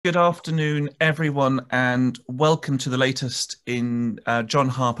Good afternoon, everyone, and welcome to the latest in John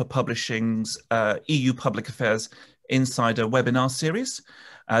Harper Publishing's EU Public Affairs Insider webinar series.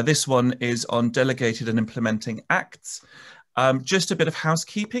 This one is on Delegated and Implementing Acts. Just a bit of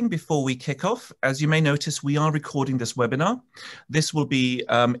housekeeping before we kick off. As you may notice, we are recording this webinar. This will be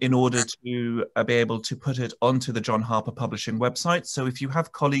in order to be able to put it onto the John Harper Publishing website. So if you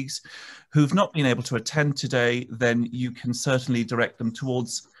have colleagues who've not been able to attend today, then you can certainly direct them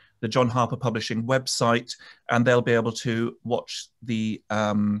towards the John Harper Publishing website, and they'll be able to watch the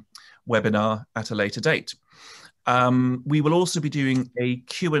webinar at a later date. We will also be doing a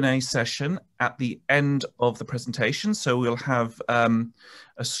Q&A session at the end of the presentation. So we'll have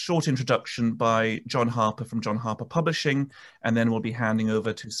a short introduction by John Harper from John Harper Publishing, and then we'll be handing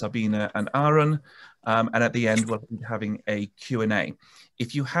over to Sabina and Aaron. And at the end, we'll be having a Q&A.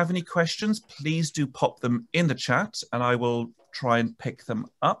 If you have any questions, please do pop them in the chat, and I will try and pick them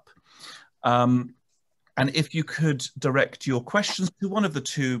up. And if you could direct your questions to one of the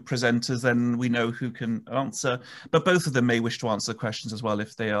two presenters, then we know who can answer, but both of them may wish to answer questions as well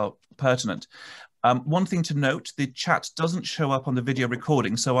if they are pertinent. One thing to note, the chat doesn't show up on the video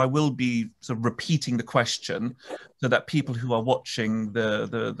recording, so I will be sort of repeating the question so that people who are watching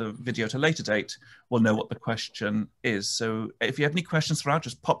the video at a later date will know what the question is. So if you have any questions throughout,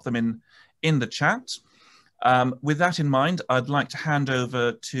 just pop them in the chat. With that in mind, I'd like to hand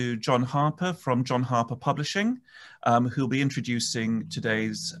over to John Harper from John Harper Publishing, who'll be introducing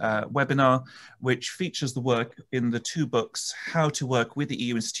today's webinar, which features the work in the two books, How to Work with the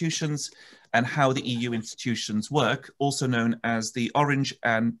EU Institutions and How the EU Institutions Work, also known as the Orange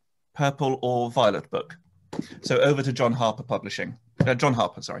and Purple or Violet book. So over to John Harper Publishing. John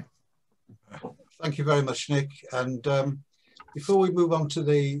Harper, sorry. Thank you very much, Nick. And before we move on to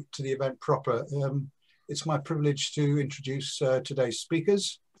the event proper, it's my privilege to introduce today's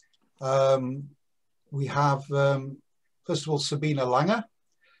speakers. We have, first of all, Sabina Lange,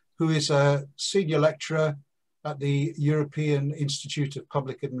 who is a senior lecturer at the European Institute of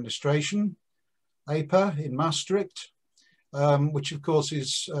Public Administration, APA, in Maastricht, which of course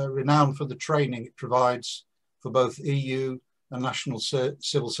is renowned for the training it provides for both EU and national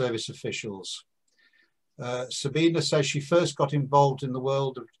civil service officials. Sabina says she first got involved in the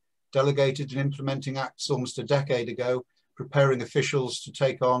world of Delegated and Implementing Acts almost a decade ago, preparing officials to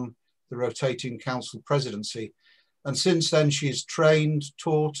take on the rotating Council Presidency. And since then, she's trained,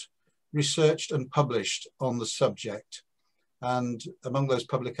 taught, researched and published on the subject. And among those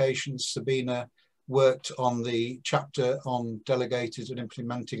publications, Sabina worked on the chapter on Delegated and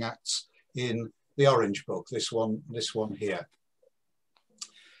Implementing Acts in the Orange book, this one here.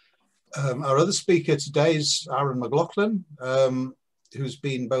 Our other speaker today is Aaron McLaughlin, who's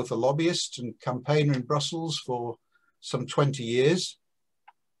been both a lobbyist and campaigner in Brussels for some 20 years.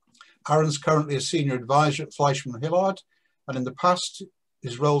 Aaron's currently a senior advisor at Fleischmann Hillard, and in the past,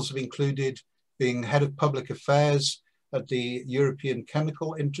 his roles have included being head of public affairs at the European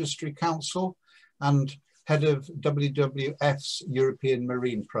Chemical Industry Council and head of WWF's European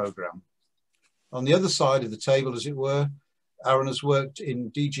Marine Programme. On the other side of the table, as it were, Aaron has worked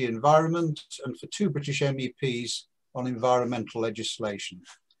in DG Environment and for two British MEPs on environmental legislation.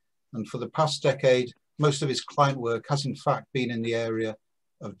 And for the past decade, most of his client work has in fact been in the area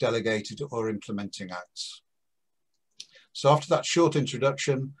of delegated or implementing acts. So after that short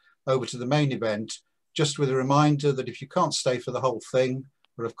introduction, over to the main event, just with a reminder that if you can't stay for the whole thing,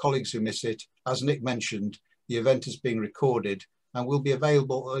 or have colleagues who miss it, as Nick mentioned, the event is being recorded and will be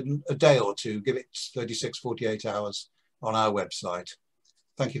available in a day or two, give it 36, 48 hours on our website.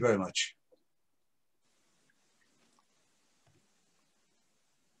 Thank you very much.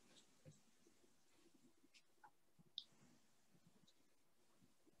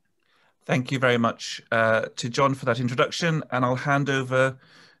 Thank you very much to John for that introduction, and I'll hand over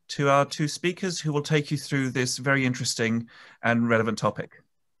to our two speakers who will take you through this very interesting and relevant topic.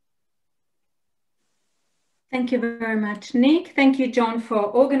 Thank you very much, Nick. Thank you, John, for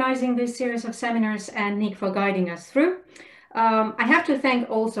organizing this series of seminars and Nick for guiding us through. I have to thank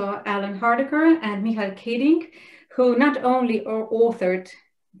also Alan Hardiker and Michael Keding, who not only authored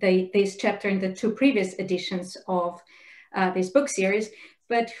this chapter in the two previous editions of this book series,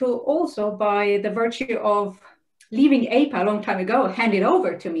 but who also, by the virtue of leaving APA a long time ago, handed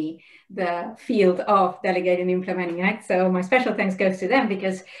over to me the field of Delegated and Implementing Acts. So my special thanks goes to them,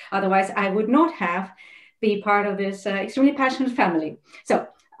 because otherwise I would not have been part of this extremely passionate family. So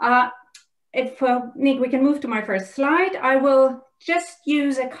if Nick, we can move to my first slide. I will just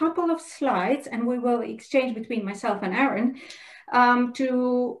use a couple of slides and we will exchange between myself and Aaron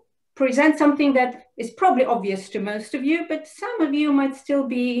to present something that is probably obvious to most of you, but some of you might still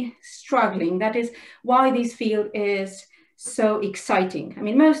be struggling. That is why this field is so exciting. I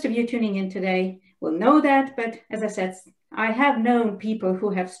mean, most of you tuning in today will know that, but as I said, I have known people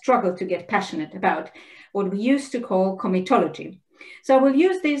who have struggled to get passionate about what we used to call comitology. So I will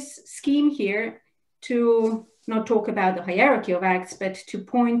use this scheme here to not talk about the hierarchy of acts, but to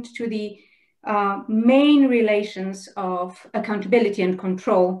point to the main relations of accountability and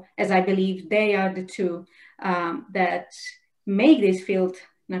control, as I believe they are the two that make this field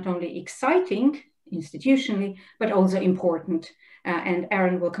not only exciting institutionally, but also important. And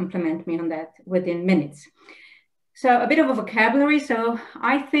Aaron will complement me on that within minutes. So a bit of a vocabulary. So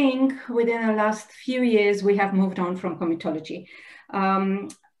I think within the last few years, we have moved on from comitology.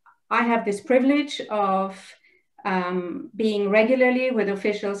 I have this privilege of being regularly with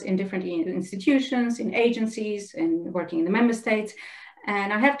officials in different institutions, in agencies, and working in the member states.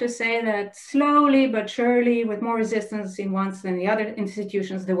 And I have to say that slowly but surely, with more resistance in one than the other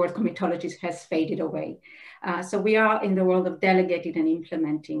institutions, the word comitology has faded away. So we are in the world of delegated and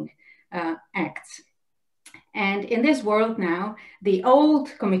implementing acts. And in this world now, the old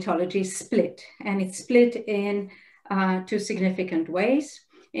comitology is split, and it's split in two significant ways.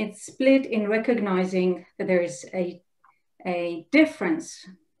 It's split in recognizing that there is a difference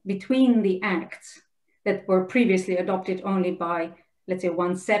between the acts that were previously adopted only by, let's say,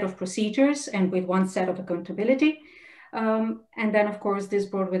 one set of procedures and with one set of accountability. And then, of course, this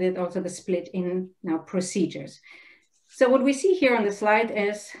brought with it also the split in now procedures. So what we see here on the slide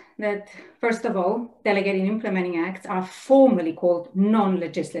is that, first of all, delegated and implementing acts are formally called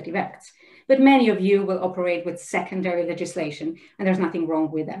non-legislative acts. But many of you will operate with secondary legislation, and there's nothing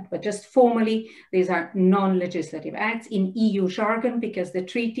wrong with that. But just formally, these are non-legislative acts in EU jargon, because the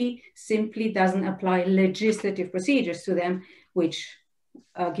treaty simply doesn't apply legislative procedures to them, which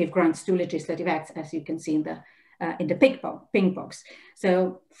give grants to legislative acts, as you can see in the pink box.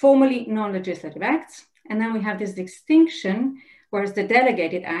 So formally non-legislative acts. And then we have this distinction, whereas the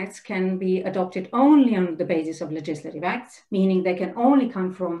delegated acts can be adopted only on the basis of legislative acts, meaning they can only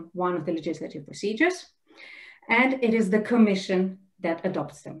come from one of the legislative procedures. And it is the Commission that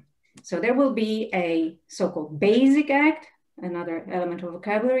adopts them. So there will be a so-called basic act, another element of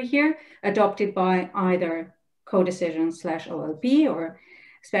vocabulary here, adopted by either co-decision / OLP or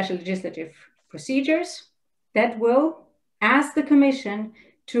special legislative procedures that will ask the Commission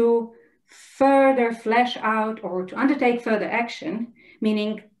to further flesh out or to undertake further action,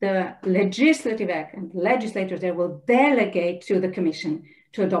 meaning the legislative act and legislators there will delegate to the Commission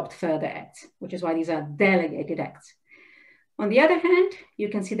to adopt further acts, which is why these are delegated acts. On the other hand, you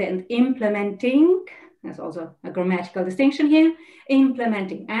can see that implementing, there's also a grammatical distinction here,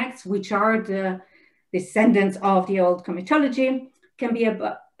 implementing acts, which are the descendants of the old comitology, can be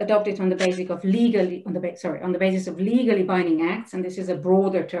adopted on the basis of legally binding acts, and this is a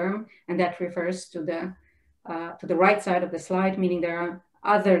broader term, and that refers to the right side of the slide, meaning there are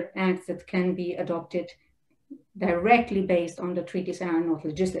other acts that can be adopted directly based on the treaties and are not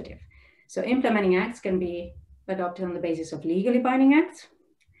legislative. So implementing acts can be adopted on the basis of legally binding acts.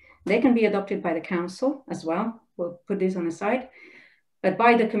 They can be adopted by the Council as well. We'll put this on the side, but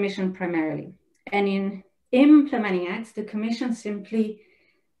by the Commission primarily. And in implementing acts, the Commission simply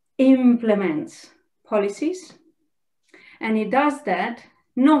implements policies, and it does that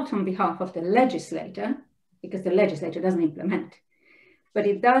not on behalf of the legislator, because the legislator doesn't implement, but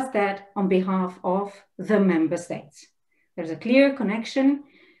it does that on behalf of the member states. There's a clear connection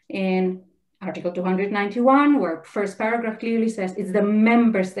in Article 291, where first paragraph clearly says it's the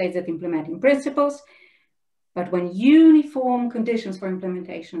member states that implementing principles, but when uniform conditions for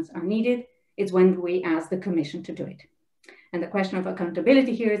implementations are needed, it's when we ask the Commission to do it. And the question of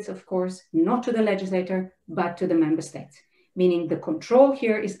accountability here is, of course, not to the legislator, but to the member states, meaning the control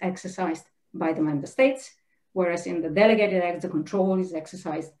here is exercised by the member states, whereas in the delegated acts, the control is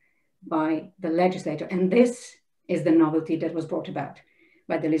exercised by the legislator. And this is the novelty that was brought about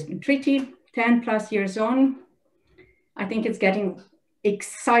by the Lisbon Treaty 10 plus years on. I think it's getting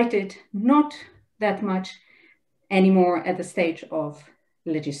excited, not that much anymore at the stage of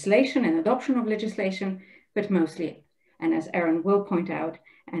legislation and adoption of legislation, but mostly, and as Aaron will point out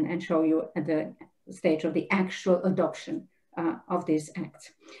and show you, at the stage of the actual adoption of these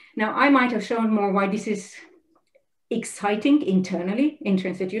acts. Now, I might have shown more why this is exciting internally,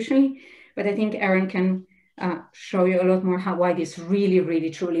 interinstitutionally, but I think Aaron can show you a lot more why this really, really,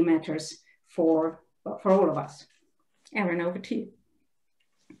 truly matters for all of us. Aaron, over to you.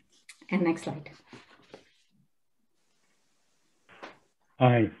 And next slide.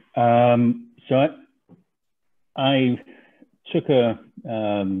 Hi. So I took a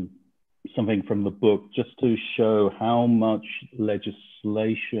something from the book just to show how much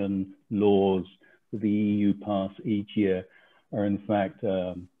legislation laws the EU pass each year are in fact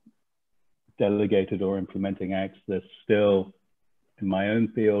delegated or implementing acts. There's still, in my own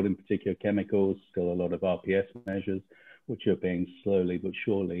field, in particular chemicals, still a lot of RPS measures, which are being slowly but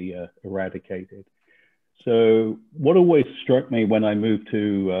surely eradicated. So what always struck me when I moved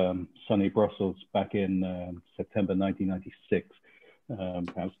to sunny Brussels back in September 1996,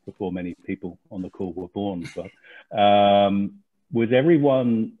 perhaps before many people on the call were born, but was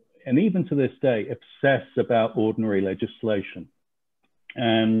everyone, and even to this day, obsessed about ordinary legislation.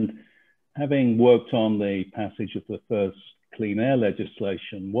 And having worked on the passage of the first clean air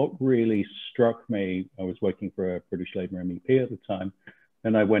legislation, what really struck me, I was working for a British Labour MEP at the time,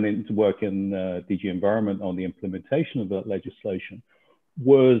 and I went into work in DG Environment on the implementation of that legislation,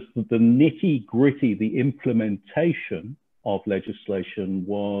 was the nitty gritty, the implementation of legislation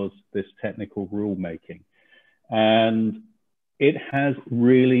was this technical rulemaking. And it has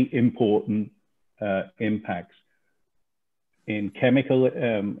really important impacts. In chemicals,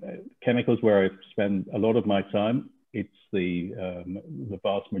 where I spend a lot of my time, it's the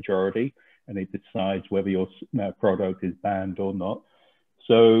vast majority, and it decides whether your product is banned or not.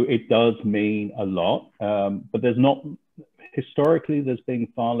 So it does mean a lot, but there's not, historically, there's been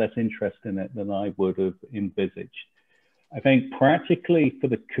far less interest in it than I would have envisaged. I think practically for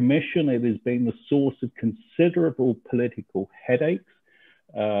the Commission, it has been the source of considerable political headaches.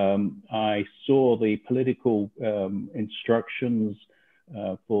 I saw the political instructions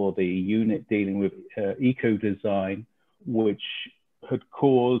for the unit dealing with eco-design, which had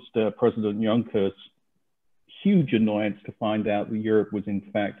caused President Juncker's huge annoyance to find out that Europe was in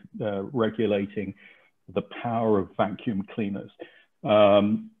fact regulating the power of vacuum cleaners.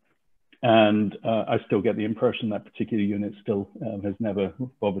 And I still get the impression that particular unit still has never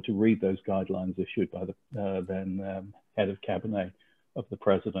bothered to read those guidelines issued by the then head of cabinet of the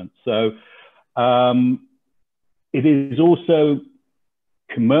president. So it is also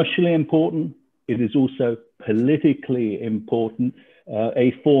commercially important. It is also politically important.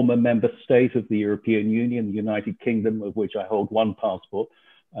 A former member state of the European Union, the United Kingdom, of which I hold one passport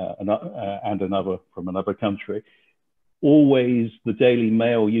and another from another country, always the Daily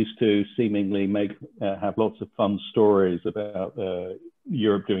Mail used to seemingly have lots of fun stories about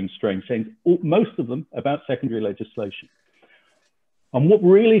Europe doing strange things, most of them about secondary legislation. And what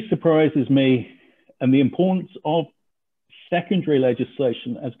really surprises me, and the importance of secondary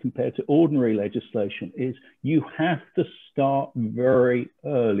legislation as compared to ordinary legislation, is you have to start very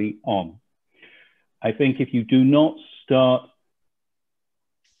early on. I think if you do not start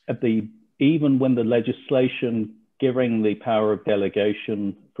at even when the legislation giving the power of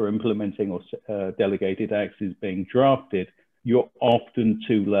delegation for implementing or delegated acts is being drafted, you're often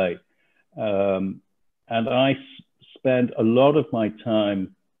too late. And I spend a lot of my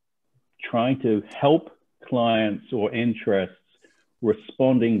time trying to help clients or interests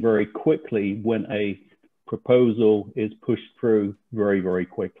responding very quickly when a proposal is pushed through very, very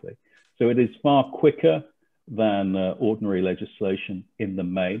quickly. So it is far quicker than ordinary legislation in the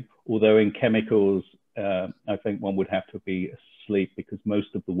main, although in chemicals, I think one would have to be asleep because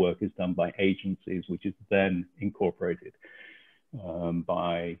most of the work is done by agencies, which is then incorporated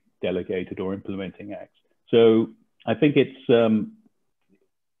by delegated or implementing acts. So I think it's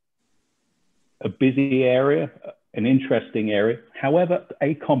a busy area, an interesting area, however,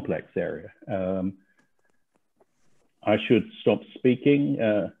 a complex area. I should stop speaking,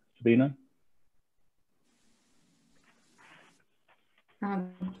 Sabina.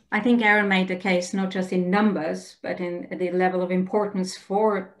 I think Aaron made the case, not just in numbers, but in the level of importance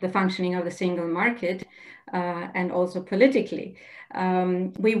for the functioning of the single market and also politically.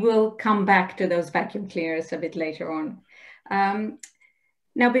 We will come back to those vacuum cleaners a bit later on.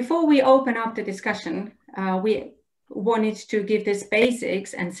 Now, before we open up the discussion, we wanted to give this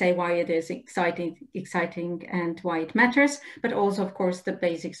basics and say why it is exciting and why it matters, but also, of course, the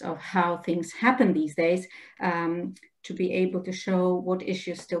basics of how things happen these days to be able to show what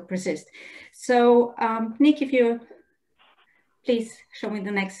issues still persist. So, Nick, if you please show me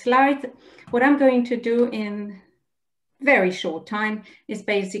the next slide. What I'm going to do in very short time is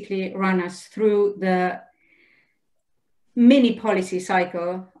basically run us through the mini policy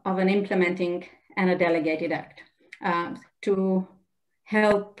cycle of an implementing and a delegated act to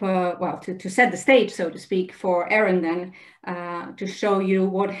help, to set the stage, so to speak, for Aaron then, to show you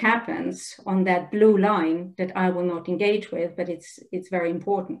what happens on that blue line that I will not engage with, but it's very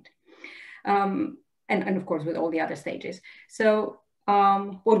important. And of course, with all the other stages. So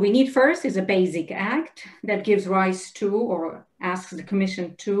What we need first is a basic act that gives rise to or asks the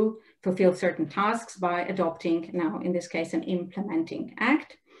Commission to fulfill certain tasks by adopting, now in this case, an implementing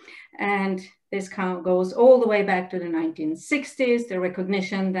act. And this goes all the way back to the 1960s, the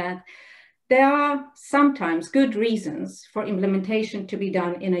recognition that there are sometimes good reasons for implementation to be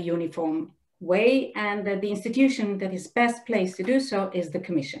done in a uniform way, and that the institution that is best placed to do so is the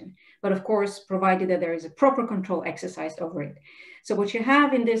Commission. But of course, provided that there is a proper control exercised over it. So what you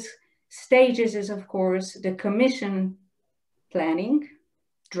have in these stages is, of course, the Commission planning,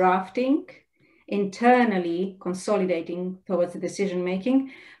 drafting, internally consolidating towards the decision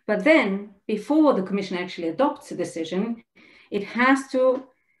making. But then before the Commission actually adopts a decision, it has to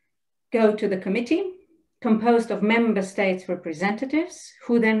go to the committee composed of member states representatives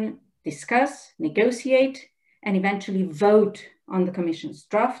who then discuss, negotiate, and eventually vote on the Commission's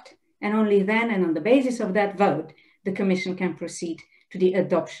draft. And only then, and on the basis of that vote, the Commission can proceed to the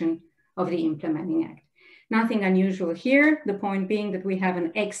adoption of the implementing act. Nothing unusual here, the point being that we have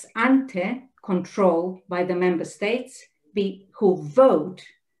an ex ante control by the member states who vote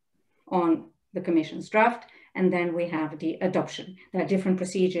on the Commission's draft, and then we have the adoption. There are different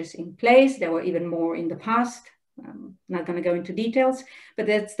procedures in place. There were even more in the past. I'm not going to go into details, but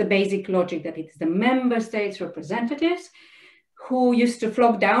that's the basic logic, that it's the member states representatives who used to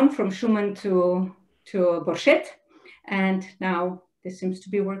flock down from Schuman to Borchett. And now this seems to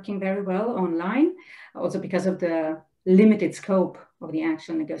be working very well online, also because of the limited scope of the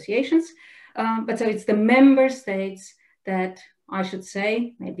actual negotiations. But so it's the member states that, I should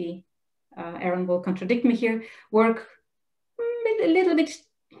say, maybe Aaron will contradict me here, work a little bit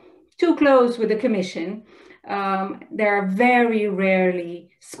too close with the Commission. There are very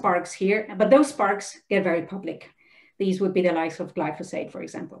rarely sparks here, but those sparks get very public. These would be the likes of glyphosate, for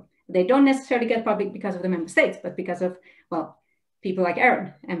example. They don't necessarily get public because of the member states, but because of, well, people like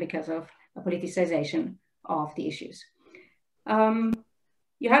Aaron, and because of a politicization of the issues.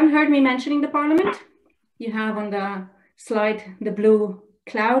 You haven't heard me mentioning the Parliament. You have on the slide the blue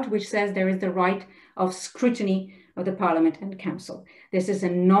cloud, which says there is the right of scrutiny of the Parliament and Council. This is a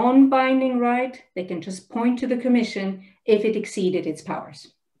non-binding right. They can just point to the Commission if it exceeded its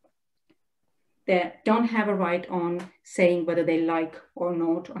powers. They don't have a right on saying whether they like or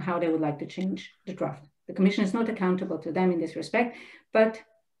not, or how they would like to change the draft. The Commission is not accountable to them in this respect, but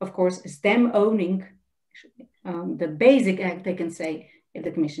of course, it's them owning the basic act, they can say if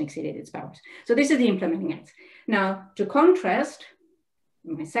the Commission exceeded its powers. So this is the implementing act. Now, to contrast,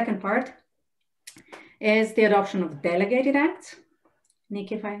 my second part is the adoption of delegated acts,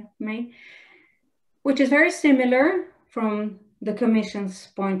 Nick, if I may, which is very similar from the Commission's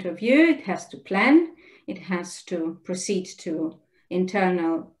point of view. It has to plan, it has to proceed to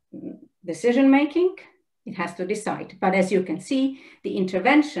internal decision-making, it has to decide. But as you can see, the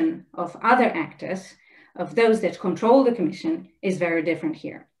intervention of other actors, of those that control the Commission, is very different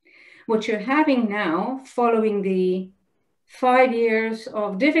here. What you're having now, following the 5 years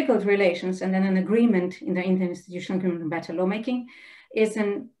of difficult relations and then an agreement in the interinstitutional agreement on better lawmaking, is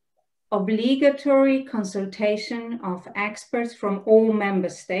an obligatory consultation of experts from all member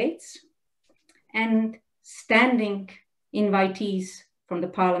states and standing invitees from the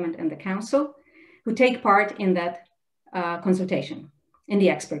Parliament and the Council who take part in that consultation in the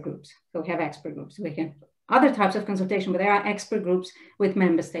expert groups. So we have expert groups. We can other types of consultation, but there are expert groups with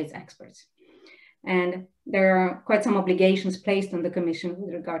member states experts. And there are quite some obligations placed on the Commission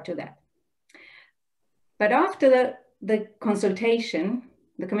with regard to that. But after the consultation,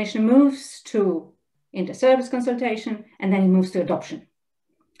 the Commission moves to inter-service consultation, and then it moves to adoption.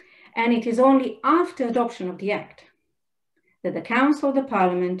 And it is only after adoption of the Act that the Council or the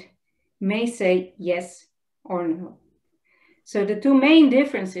Parliament may say yes or no. So the two main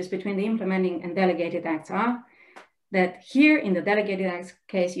differences between the implementing and delegated acts are that here in the delegated acts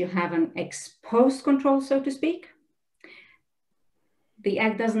case, you have an ex post control, so to speak. The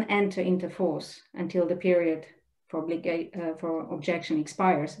Act doesn't enter into force until the period for objection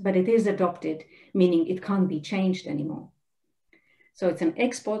expires, but it is adopted, meaning it can't be changed anymore. So it's an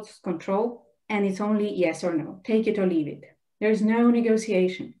ex post control, and it's only yes or no, take it or leave it. There is no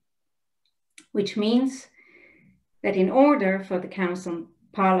negotiation, which means that in order for the Council,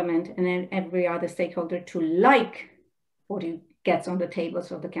 Parliament, and then every other stakeholder to like what it gets on the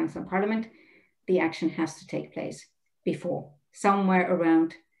tables of the Council and Parliament, the action has to take place before, somewhere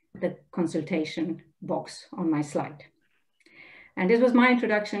around the consultation box on my slide. And this was my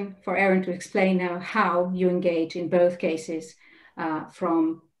introduction for Aaron to explain now how you engage in both cases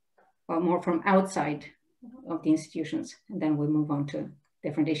more from outside of the institutions, and then we'll move on to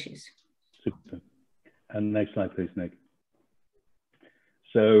different issues. Super. And next slide, please, Nick.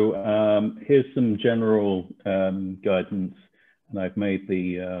 So here's some general guidance, and I've made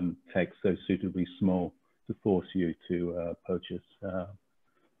the text so suitably small to force you to purchase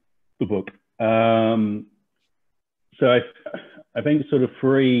the book. So I think sort of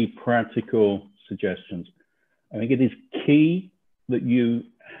 3 practical suggestions. I think it is key that you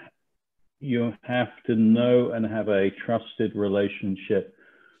have to know and have a trusted relationship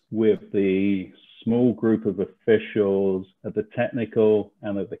with the small group of officials at the technical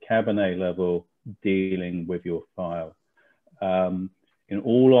and at the cabinet level dealing with your file. In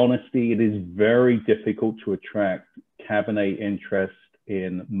all honesty, it is very difficult to attract cabinet interest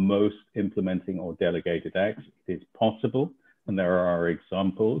in most implementing or delegated acts. It is possible, and there are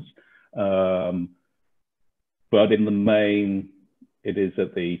examples, but in the main, it is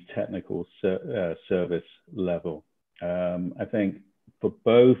at the technical service level. I think for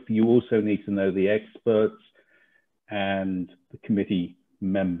both, you also need to know the experts and the committee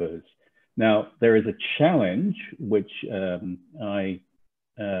members. Now, there is a challenge, which I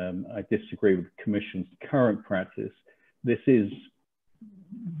disagree with the Commission's current practice. These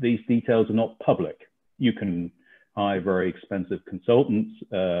details are not public. You can hire very expensive consultants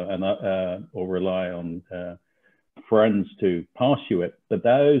or rely on friends to pass you it, but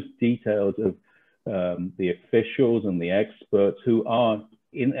those details of the officials and the experts who are,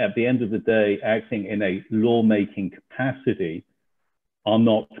 at the end of the day, acting in a lawmaking capacity are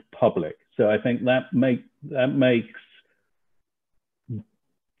not public. So I think that makes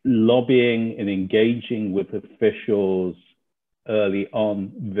lobbying and engaging with officials early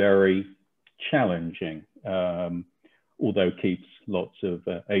on very challenging, although keeps lots of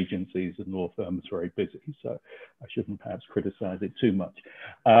agencies and law firms very busy. So I shouldn't perhaps criticize it too much.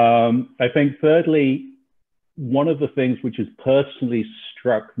 I think thirdly, one of the things which has personally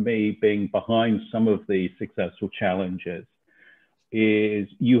struck me being behind some of the successful challenges is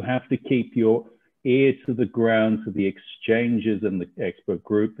you have to keep your ear to the ground to the exchanges and the expert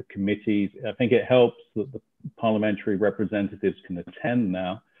group, the committees. I think it helps that the parliamentary representatives can attend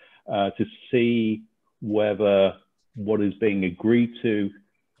now to see whether what is being agreed to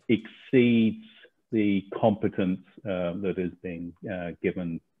exceeds the competence that is being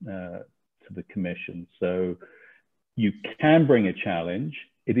given to the Commission. So you can bring a challenge.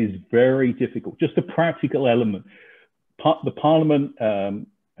 It is very difficult. Just a practical element. The Parliament,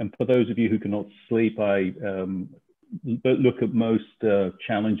 and for those of you who cannot sleep, I look at most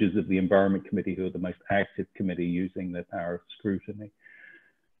challenges of the Environment Committee, who are the most active committee using their power of scrutiny,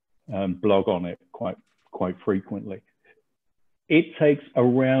 blog on it quite frequently. It takes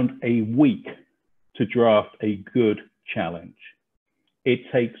around a week to draft a good challenge. It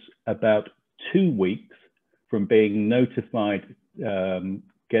takes about 2 weeks from being notified,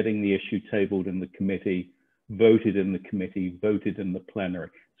 getting the issue tabled in the committee, voted in the committee, voted in the plenary.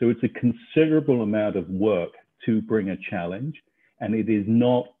 So it's a considerable amount of work to bring a challenge, and it is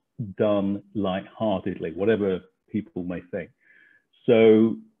not done lightheartedly, whatever people may think.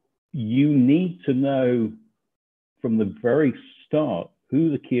 So you need to know from the very start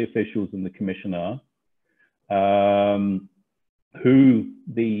who the key officials in the Commission are, who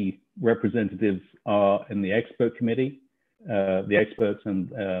the representatives are in the expert committee, the experts and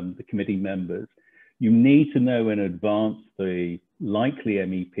the committee members. You need to know in advance the likely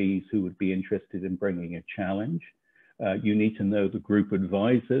MEPs who would be interested in bringing a challenge. You need to know the group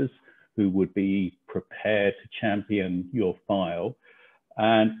advisors who would be prepared to champion your file.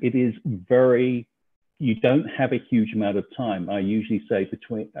 And it is you don't have a huge amount of time. I usually say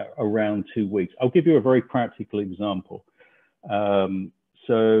around 2 weeks. I'll give you a very practical example.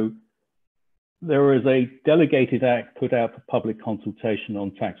 So there is a delegated act put out for public consultation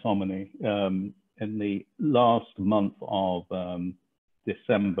on taxonomy in the last month of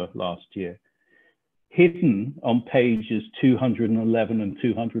December last year. Hidden on pages 211 and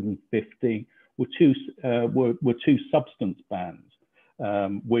 215 were two substance bans,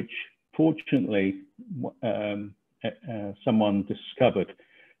 which fortunately someone discovered.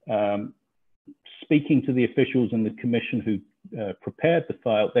 Speaking to the officials in the Commission who prepared the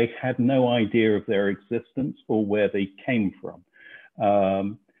file, they had no idea of their existence or where they came from.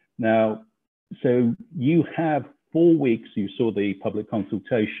 So you have 4 weeks, you saw the public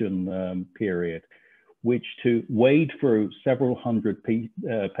consultation period, which to wade through several hundred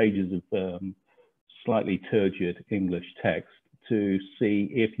pages of slightly turgid English text to see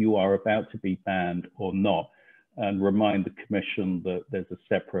if you are about to be banned or not, and remind the Commission that there's a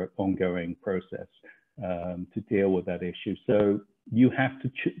separate ongoing process to deal with that issue. So you have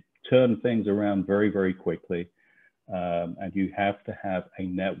to turn things around very, very quickly. And you have to have a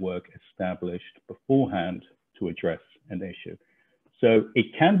network established beforehand to address an issue. So it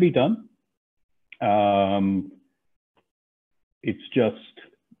can be done. It's just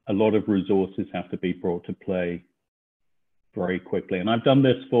a lot of resources have to be brought to play very quickly. And I've done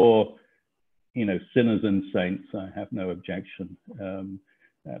this for, you know, sinners and saints. I have no objection.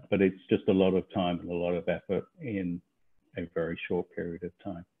 But it's just a lot of time and a lot of effort in a very short period of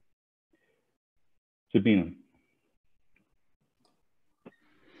time. Sabine.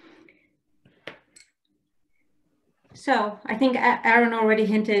 So I think Aaron already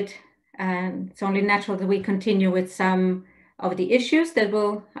hinted, and it's only natural that we continue with some of the issues that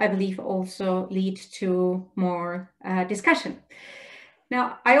will, I believe, also lead to more discussion.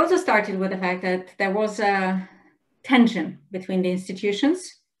 Now, I also started with the fact that there was a tension between the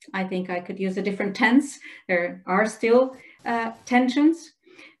institutions. I think I could use a different tense. There are still tensions,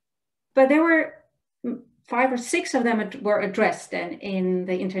 but there were 5 or 6 of them were addressed then in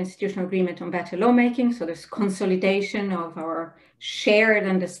the interinstitutional agreement on better lawmaking. So there's consolidation of our shared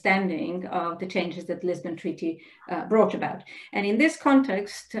understanding of the changes that the Lisbon Treaty brought about. And in this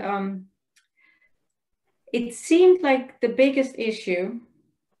context, it seemed like the biggest issue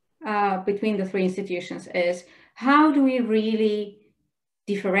between the 3 institutions is how do we really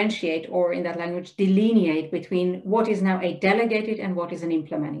differentiate, or in that language, delineate between what is now a delegated and what is an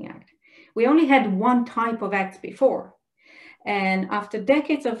implementing act. We only had one type of act before. And after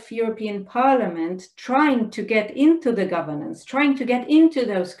decades of European Parliament trying to get into the governance, trying to get into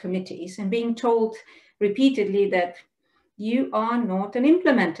those committees and being told repeatedly that you are not an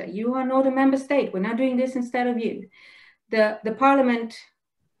implementer, you are not a member state, we're not doing this instead of you. The Parliament,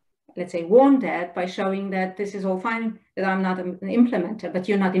 let's say, won that by showing that this is all fine, that I'm not an implementer, but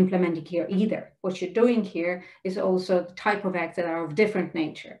you're not implementing here either. What you're doing here is also the type of acts that are of different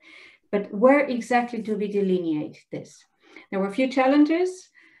nature. But where exactly do we delineate this? There were a few challenges,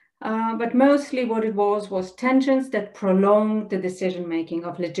 but mostly what it was tensions that prolonged the decision-making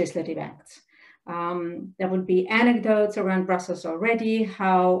of legislative acts. There would be anecdotes around Brussels already,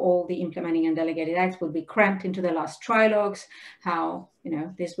 how all the implementing and delegated acts would be cramped into the last trilogues, how, you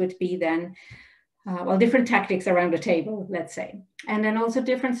know, this would be then, well, different tactics around the table, let's say, and then also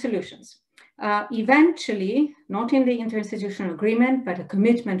different solutions. Eventually, not in the interinstitutional agreement, but a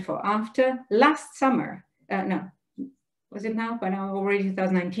commitment for after last summer, no, was it now? By now already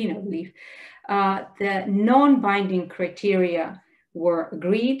 2019, I believe. The non-binding criteria were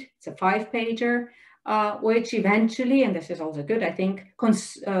agreed. It's a 5-pager, which eventually, and this is also good, I think,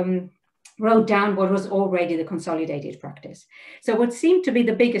 wrote down what was already the consolidated practice. So what seemed to be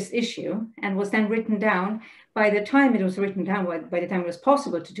the biggest issue and was then written down, by the time it was written down, by the time it was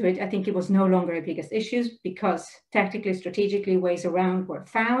possible to do it, I think it was no longer a biggest issue because tactically, strategically, ways around were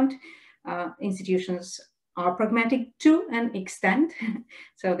found. Institutions are pragmatic to an extent.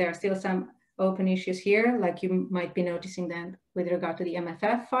 So there are still some open issues here, like you might be noticing then with regard to the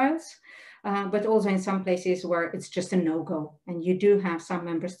MFF files, but also in some places where it's just a no-go. And you do have some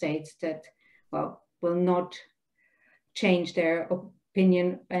member states that, well, will not change their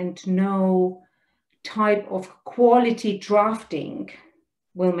opinion, and no type of quality drafting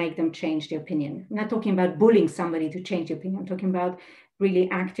will make them change the opinion. I'm not talking about bullying somebody to change the opinion. I'm talking about really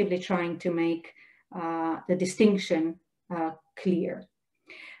actively trying to make the distinction clear.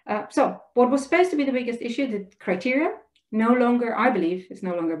 So what was supposed to be the biggest issue, the criteria, no longer, I believe, is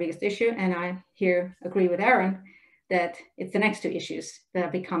no longer the biggest issue. And I here agree with Aaron that it's the next 2 issues that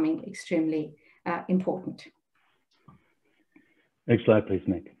are becoming extremely important. Next slide, please,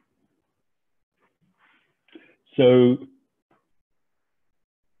 Nick. So,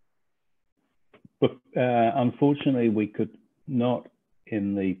 but, unfortunately, we could not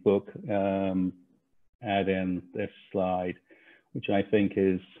in the book add in this slide, which I think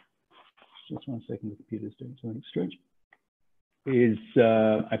is, just one second, the computer's doing something strange, is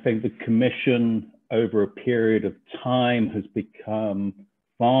I think the Commission over a period of time has become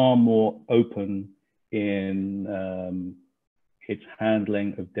far more open in its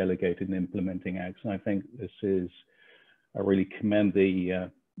handling of delegated and implementing acts. And I think this is, I really commend the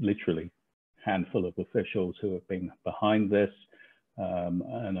literally handful of officials who have been behind this.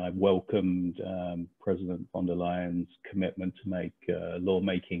 And I welcomed President von der Leyen's commitment to make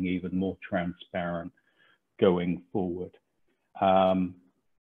lawmaking even more transparent going forward.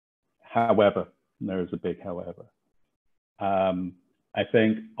 However, there is a big however. I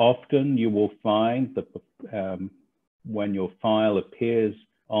think often you will find that when your file appears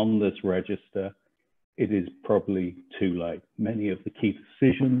on this register, it is probably too late. Many of the key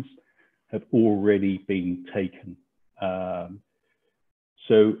decisions have already been taken.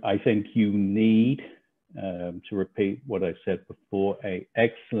 So I think you need, to repeat what I said before, an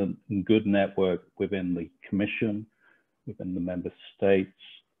excellent and good network within the Commission, within the member states,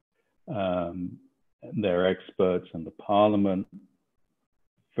 their experts and the Parliament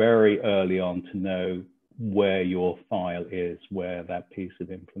very early on to know where your file is, where that piece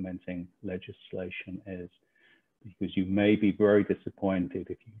of implementing legislation is, because you may be very disappointed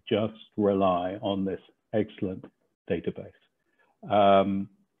if you just rely on this excellent database.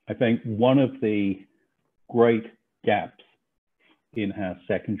 I think one of the great gaps in how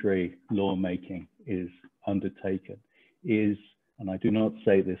secondary lawmaking is undertaken is, and I do not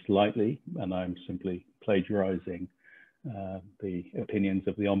say this lightly, and I'm simply plagiarizing the opinions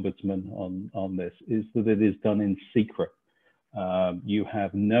of the Ombudsman on this, is that it is done in secret. You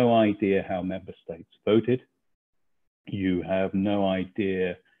have no idea how member states voted. You have no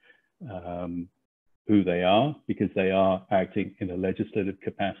idea who they are, because they are acting in a legislative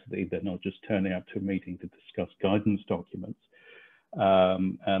capacity. They're not just turning up to a meeting to discuss guidance documents.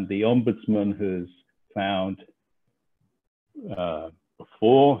 And the Ombudsman has found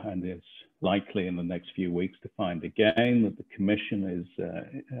before, and is likely in the next few weeks to find again, that the Commission is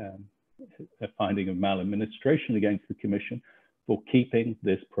a finding of maladministration against the Commission for keeping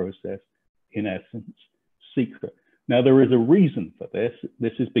this process, in essence, secret. Now, there is a reason for this.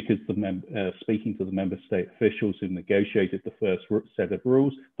 This is because speaking to the member state officials who negotiated the first set of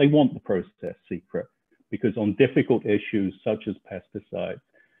rules, they want the process secret, because on difficult issues such as pesticides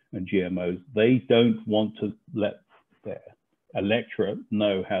and GMOs, they don't want to let their electorate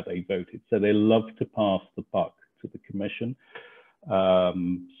know how they voted. So they love to pass the buck to the Commission.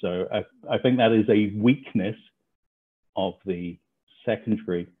 So I think that is a weakness of the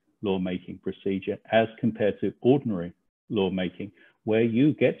secondary lawmaking procedure as compared to ordinary lawmaking, where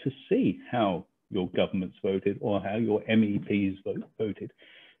you get to see how your governments voted or how your MEPs voted.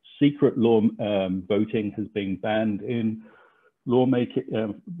 Secret law voting has been banned in lawmaking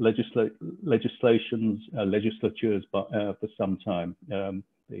legislatures for some time.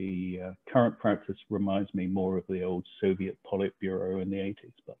 The current practice reminds me more of the old Soviet Politburo in the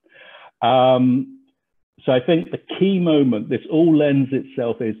 80s. But so I think the key moment, this all lends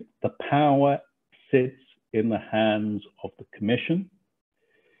itself, is the power sits in the hands of the Commission.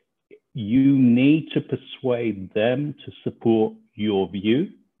 You need to persuade them to support your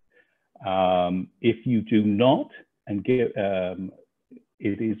view. If you do not, and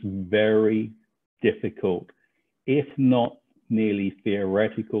it is very difficult, if not nearly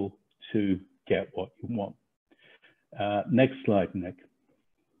theoretical, to get what you want. Next slide, Nick.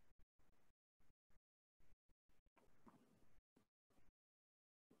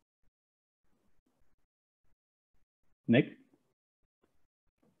 Nick?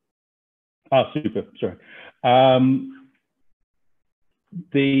 Ah, super, sorry.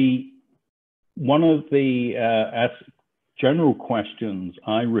 One of the general questions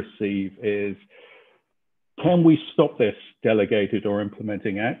I receive is, can we stop this delegated or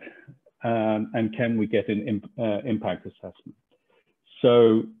implementing act? And can we get an impact assessment?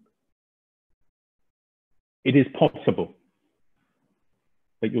 So it is possible,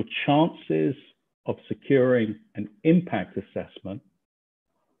 but your chances of securing an impact assessment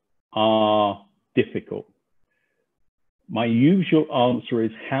are difficult. My usual answer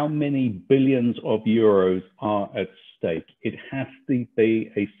is, how many billions of euros are at stake? It has to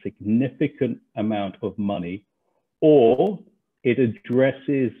be a significant amount of money, or it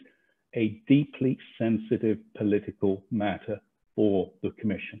addresses a deeply sensitive political matter for the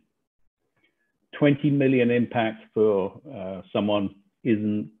Commission. 20 million impact for someone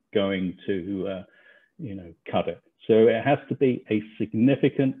isn't going to cut it. So it has to be a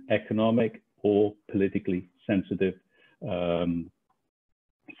significant economic or politically sensitive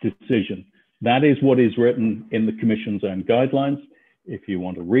decision. That is what is written in the Commission's own guidelines, if you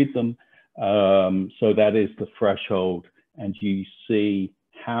want to read them. So that is the threshold, and you see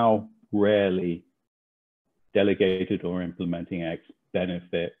how rarely delegated or implementing acts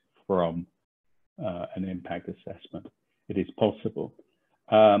benefit from an impact assessment. It is possible.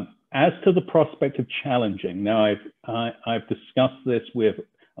 As to the prospect of challenging, now I've discussed this with,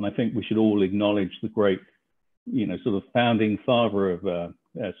 and I think we should all acknowledge the great, sort of founding father of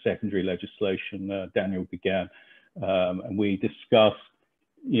secondary legislation, Daniel Began, and we discussed,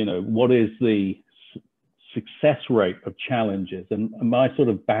 what is the success rate of challenges, and my sort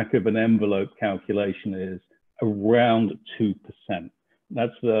of back of an envelope calculation is around 2%.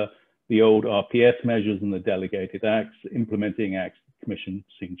 That's the old RPS measures and the delegated acts. Implementing acts, the Commission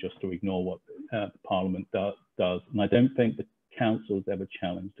seems just to ignore what the Parliament does, and I don't think the Council has ever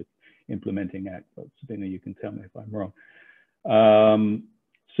challenged the implementing act, but Sabina, you can tell me if I'm wrong.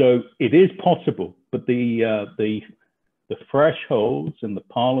 So it is possible, but the thresholds in the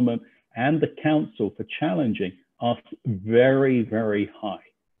Parliament and the Council for challenging are very, very high.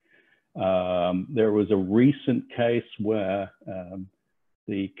 There was a recent case where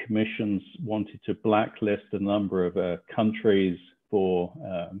the commissions wanted to blacklist a number of countries for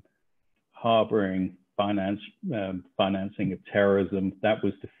harboring financing of terrorism. That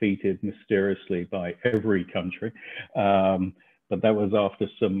was defeated mysteriously by every country. But that was after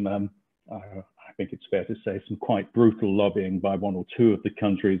some, I think it's fair to say, some quite brutal lobbying by one or two of the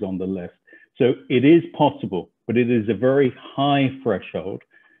countries on the list. So it is possible, but it is a very high threshold,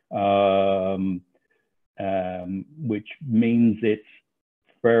 which means it's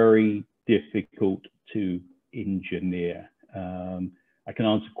very difficult to engineer. I can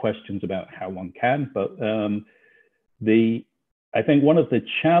answer questions about how one can, but I think one of the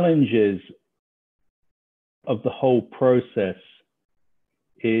challenges of the whole process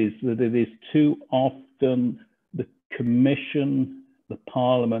is that it is too often the Commission, the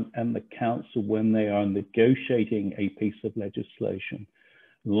Parliament and the Council, when they are negotiating a piece of legislation,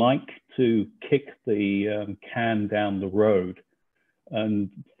 like to kick the can down the road and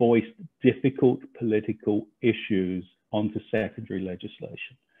voice difficult political issues onto secondary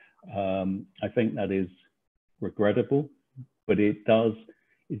legislation. I think that is regrettable, but it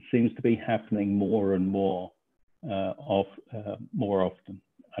seems to be happening more and more more often.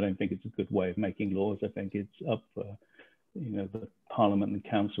 I don't think it's a good way of making laws. I think it's up for the Parliament and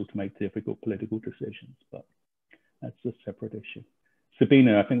Council to make difficult political decisions, but that's a separate issue.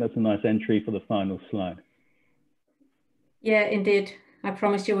 Sabina, I think that's a nice entry for the final slide. Yeah, indeed. I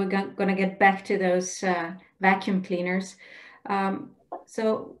promised you we're going to get back to those vacuum cleaners.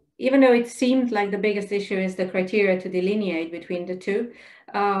 So even though it seemed like the biggest issue is the criteria to delineate between the two,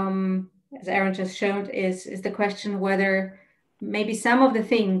 as Aaron just showed, is the question whether maybe some of the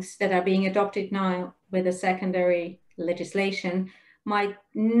things that are being adopted now with the secondary legislation might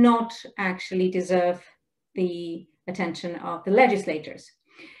not actually deserve the attention of the legislators.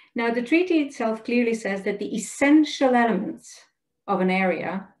 Now, the treaty itself clearly says that the essential elements of an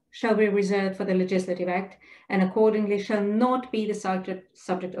area shall be reserved for the legislative act and accordingly shall not be the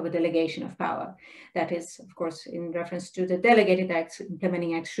subject of a delegation of power. That is, of course, in reference to the delegated acts.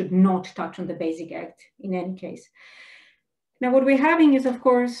 Implementing acts should not touch on the basic act in any case. Now, what we're having is, of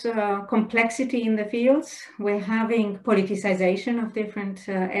course, complexity in the fields. We're having politicization of different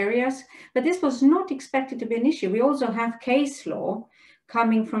areas, but this was not expected to be an issue. We also have case law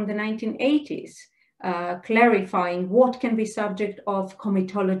coming from the 1980s, clarifying what can be subject of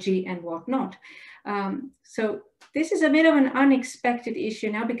comitology and what not. So this is a bit of an unexpected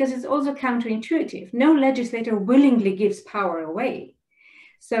issue now because it's also counterintuitive. No legislator willingly gives power away.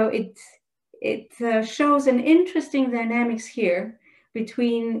 So it shows an interesting dynamics here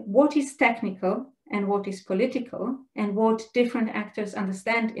between what is technical and what is political and what different actors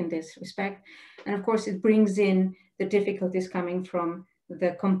understand in this respect. And of course, it brings in the difficulties coming from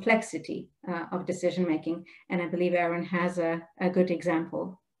the complexity of decision-making. And I believe Aaron has a good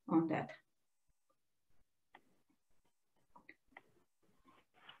example on that.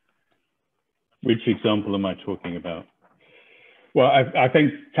 Which example am I talking about? Well, I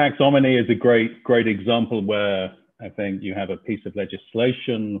think taxonomy is a great example where I think you have a piece of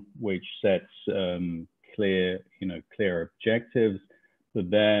legislation which sets clear objectives, but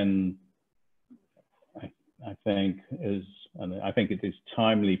then I think it is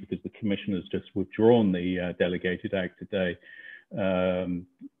timely because the Commission has just withdrawn the Delegated Act today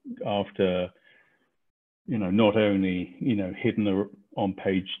after not only hidden on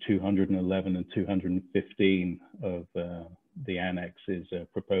page 211 and 215 of the annex is a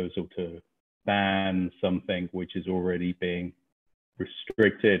proposal to ban something which is already being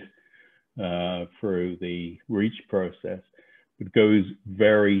restricted through the REACH process. It goes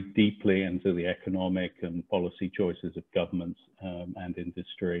very deeply into the economic and policy choices of governments and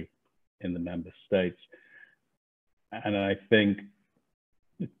industry in the member states. And I think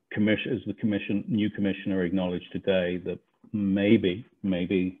as the new commissioner acknowledged today that maybe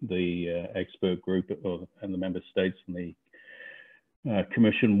the expert group and the member states and the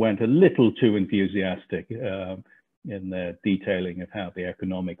Commission went a little too enthusiastic in their detailing of how the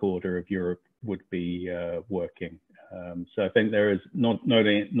economic order of Europe would be working. So I think there is not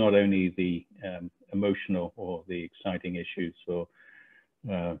only the emotional or the exciting issues for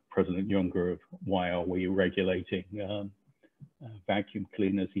President Juncker of why are we regulating vacuum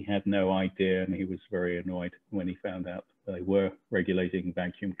cleaners. He had no idea, and he was very annoyed when he found out they were regulating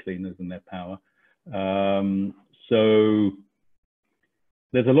vacuum cleaners and their power. So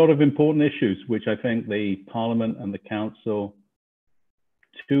there's a lot of important issues which I think the Parliament and the Council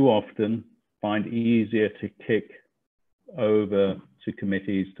too often find easier to kick over to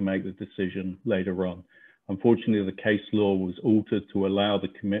committees to make the decision later on. Unfortunately, the case law was altered to allow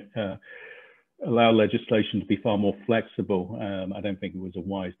allow legislation to be far more flexible. I don't think it was a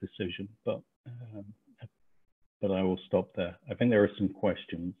wise decision, but I will stop there. I think there are some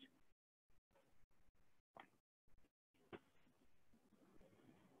questions.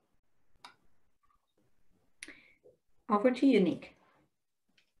 Over to you, Nick.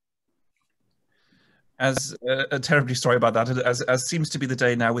 Terribly sorry about that. As seems to be the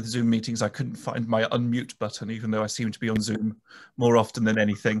day now with Zoom meetings, I couldn't find my unmute button, even though I seem to be on Zoom more often than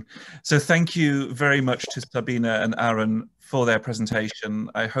anything. So thank you very much to Sabina and Aaron for their presentation.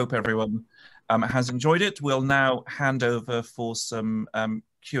 I hope everyone has enjoyed it. We'll now hand over for some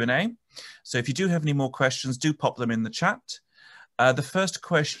Q&A. So if you do have any more questions, do pop them in the chat. The first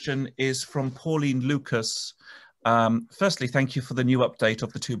question is from Pauline Lucas. Firstly, thank you for the new update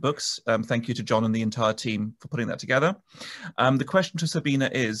of the 2 books. Thank you to John and the entire team for putting that together. The question to Sabina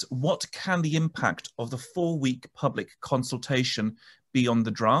is, what can the impact of the 4-week public consultation be on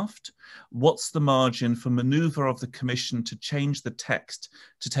the draft? What's the margin for manoeuvre of the Commission to change the text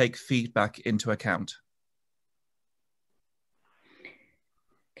to take feedback into account?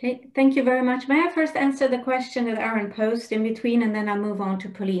 Okay, thank you very much. May I first answer the question that Aaron posed in between, and then I'll move on to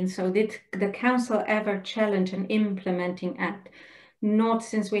Pauline. So did the Council ever challenge an implementing act? Not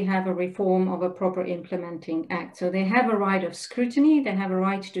since we have a reform of a proper implementing act. So they have a right of scrutiny. They have a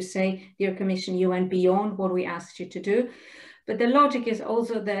right to say, dear Commission, you went beyond what we asked you to do. But the logic is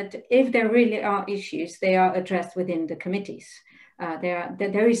also that if there really are issues, they are addressed within the committees.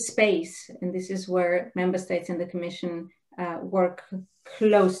 There is space, and this is where Member States and the Commission work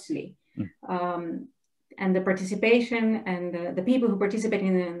closely. And the participation and the people who participate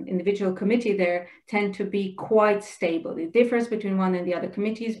in an individual committee there tend to be quite stable. It differs between one and the other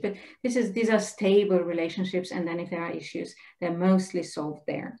committees, but these are stable relationships, and then if there are issues, they're mostly solved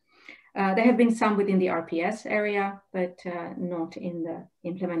there. There have been some within the RPS area, but not in the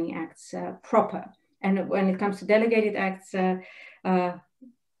implementing acts proper. And when it comes to delegated acts, it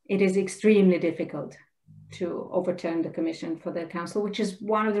is extremely difficult to overturn the Commission for the Council, which is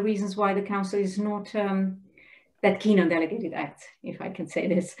one of the reasons why the Council is not that keen on delegated acts, if I can say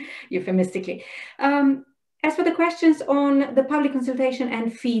this euphemistically. As for the questions on the public consultation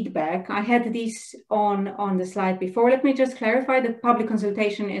and feedback, I had these on the slide before. Let me just clarify that public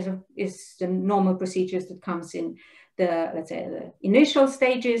consultation is the normal procedures that comes in the, let's say, the initial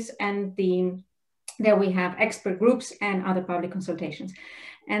stages, and there we have expert groups and other public consultations.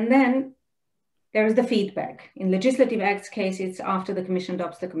 And then there is the feedback. In legislative acts case, it's after the Commission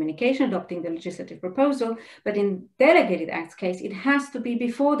adopts the communication, adopting the legislative proposal. But in delegated acts case, it has to be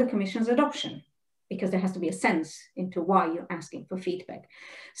before the Commission's adoption, because there has to be a sense into why you're asking for feedback.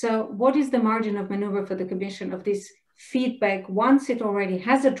 So what is the margin of maneuver for the Commission of this feedback once it already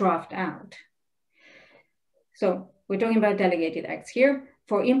has a draft out? So we're talking about delegated acts here.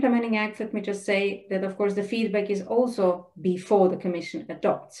 For implementing acts, let me just say that, of course, the feedback is also before the Commission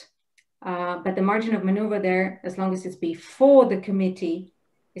adopts. But the margin of maneuver there, as long as it's before the committee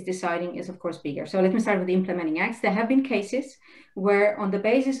is deciding, is of course bigger. So let me start with the implementing acts. There have been cases where on the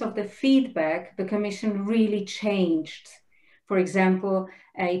basis of the feedback, the Commission really changed, for example,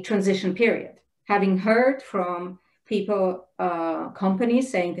 a transition period. Having heard from people,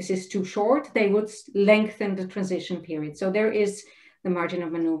 companies saying this is too short, they would lengthen the transition period. So there is the margin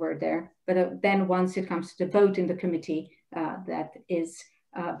of maneuver there. But then once it comes to the vote in the committee, that is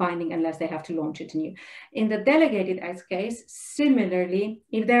binding unless they have to launch it anew. In the delegated acts case, similarly,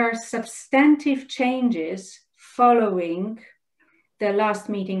 if there are substantive changes following the last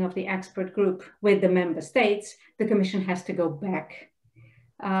meeting of the expert group with the Member States, the Commission has to go back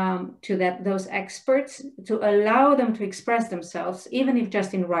to those experts to allow them to express themselves, even if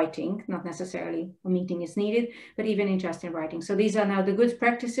just in writing, not necessarily a meeting is needed, but even in just in writing. So these are now the good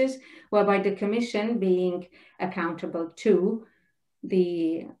practices, whereby the Commission, being accountable to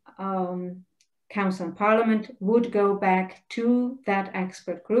the Council and Parliament, would go back to that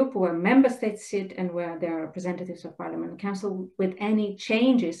expert group where Member States sit and where there are representatives of Parliament and Council with any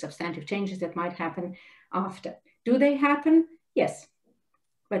changes, substantive changes that might happen after. Do they happen? Yes.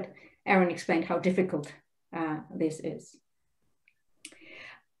 But Aaron explained how difficult this is.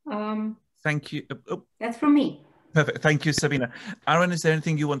 Thank you. That's from me. Perfect. Thank you, Sabina. Aaron, is there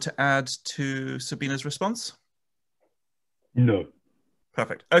anything you want to add to Sabina's response? No.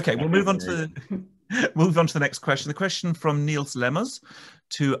 Perfect. Okay, we'll move on to the next question. The question from Niels Lemmers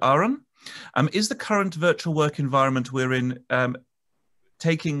to Aaron. Is the current virtual work environment we're in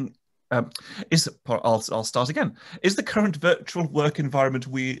I'll start again. Is the current virtual work environment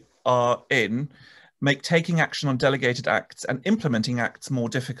we are in make taking action on delegated acts and implementing acts more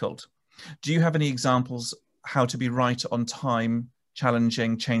difficult? Do you have any examples how to be right on time,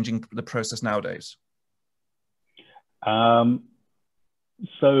 challenging, changing the process nowadays? So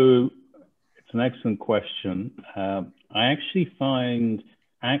it's an excellent question. I actually find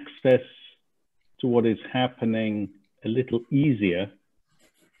access to what is happening a little easier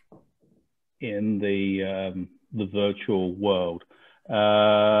in the virtual world.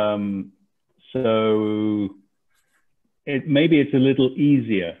 So maybe it's a little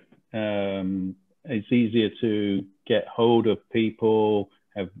easier. It's easier to get hold of people,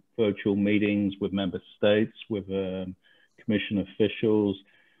 have virtual meetings with member states, with commission officials.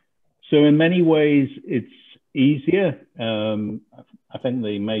 So in many ways, it's easier. I think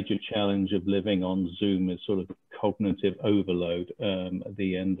the major challenge of living on Zoom is sort of cognitive overload at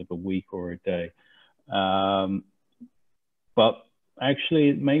the end of a week or a day. But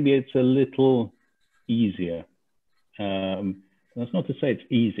actually, maybe it's a little easier. That's not to say it's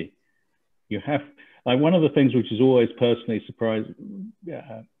easy. You have, like, one of the things which is always personally surprising,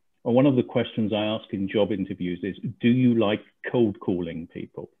 or one of the questions I ask in job interviews is, do you like cold calling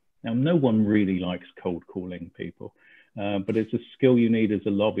people? Now, no one really likes cold calling people, but it's a skill you need as a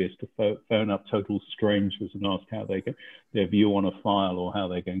lobbyist to phone up total strangers and ask how they get their view on a file or how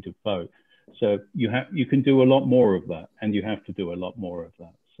they're going to vote. So you can do a lot more of that, and you have to do a lot more of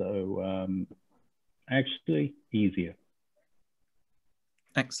that. So actually easier.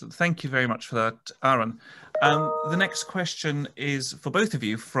 Excellent. Thank you very much for that, Aaron. The next question is for both of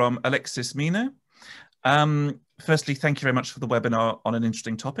you from Alexis Mino. Firstly, thank you very much for the webinar on an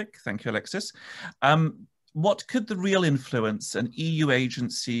interesting topic. Thank you, Alexis. What could the real influence an EU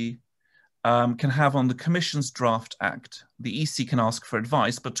agency can have on the Commission's draft act? The EC can ask for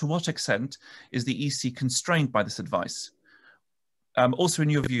advice, but to what extent is the EC constrained by this advice? Also, in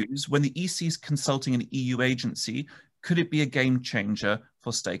your views, when the EC is consulting an EU agency, could it be a game changer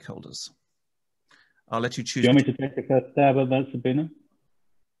for stakeholders? I'll let you choose. Do you want me to take the first stab at that, Sabina?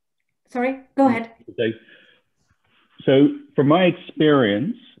 Sorry, go ahead. So from my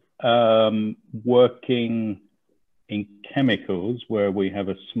experience, working in chemicals, where we have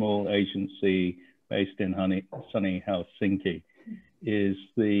a small agency based in sunny Helsinki, is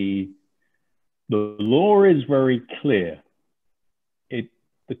the law is very clear.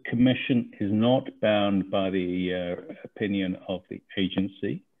 The Commission is not bound by the opinion of the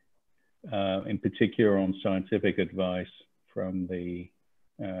agency, in particular on scientific advice from the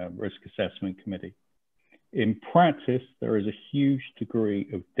Risk Assessment Committee. In practice, there is a huge degree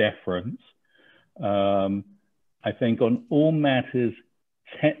of deference. I think on all matters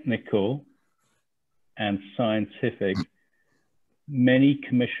technical and scientific, many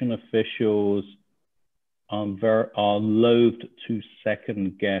Commission officials are loath to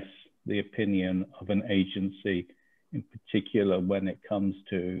second guess the opinion of an agency, in particular when it comes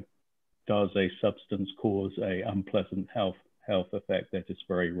to, does a substance cause an unpleasant health effect? They're just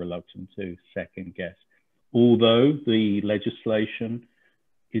very reluctant to second guess. Although the legislation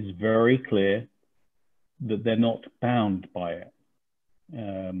is very clear that they're not bound by it.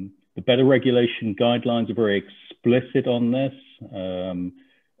 The better regulation guidelines are very explicit on this.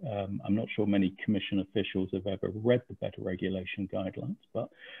 I'm not sure many Commission officials have ever read the better regulation guidelines, but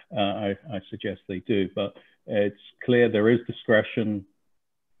I suggest they do. But it's clear there is discretion,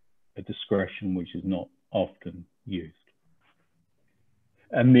 a discretion which is not often used.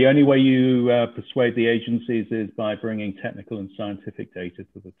 And the only way you persuade the agencies is by bringing technical and scientific data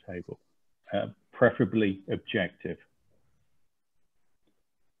to the table, preferably objective.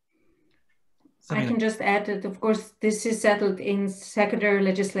 I can just add that, of course, this is settled in secondary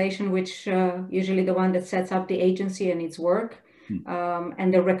legislation, which usually the one that sets up the agency and its work.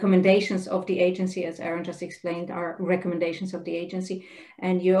 And the recommendations of the agency, as Aaron just explained, are recommendations of the agency.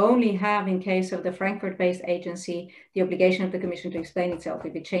 And you only have, in case of the Frankfurt-based agency, the obligation of the Commission to explain itself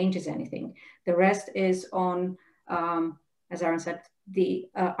if it changes anything. The rest is on, as Aaron said, the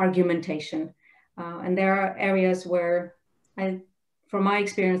argumentation. And there are areas where, from my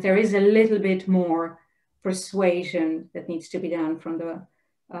experience, there is a little bit more persuasion that needs to be done from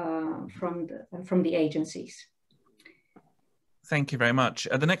the agencies. Thank you very much.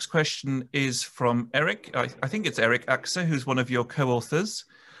 The next question is from Erik. I think it's Erik Akse, who's one of your co-authors.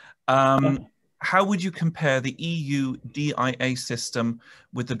 How would you compare the EU DIA system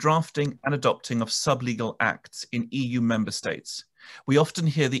with the drafting and adopting of sublegal acts in EU member states? We often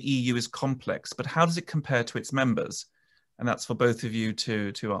hear the EU is complex, but how does it compare to its members? And that's for both of you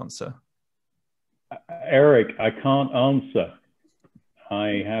to answer. Erik, I can't answer.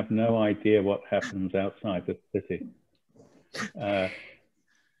 I have no idea what happens outside the city.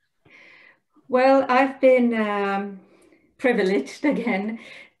 Well, I've been privileged again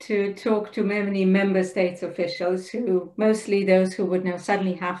to talk to many member states officials, who mostly those who would now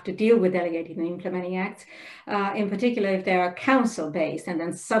suddenly have to deal with delegated and implementing acts, in particular if they are council based, and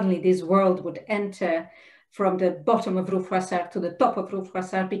then suddenly this world would enter from the bottom of Rue Froissart to the top of Rue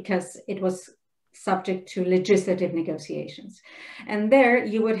Froissart because it was subject to legislative negotiations. And there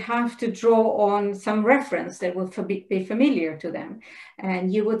you would have to draw on some reference that would be familiar to them.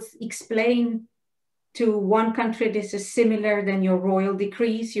 And you would explain to one country, this is similar than your royal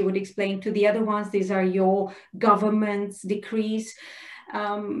decrees. You would explain to the other ones, these are your government's decrees.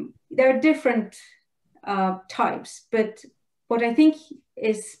 There are different types, but what I think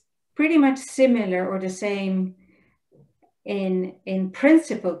is pretty much similar or the same in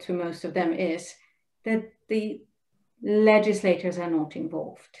principle to most of them is that the legislators are not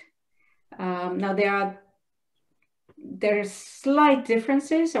involved. Now there are slight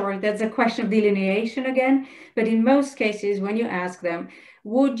differences, or that's a question of delineation again, but in most cases when you ask them,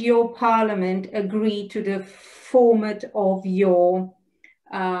 would your parliament agree to the format of your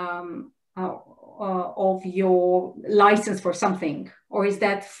license for something? Or is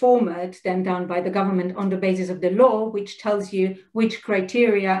that format then done by the government on the basis of the law, which tells you which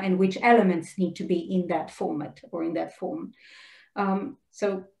criteria and which elements need to be in that format or in that form?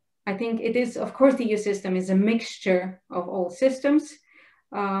 So I think it is, of course, the EU system is a mixture of all systems,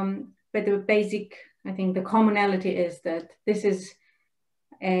 but the basic, I think the commonality is that this is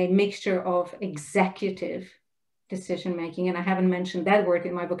a mixture of executive decision-making, and I haven't mentioned that word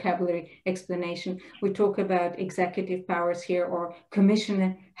in my vocabulary explanation. We talk about executive powers here, or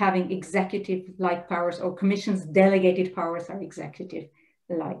commission having executive-like powers, or commission's delegated powers are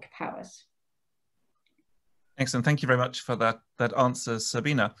executive-like powers. Excellent. Thank you very much for that answer,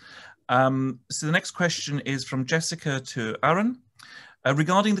 Sabina. So the next question is from Jessica to Aaron.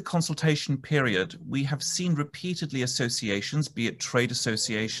 Regarding the consultation period, we have seen repeatedly associations, be it trade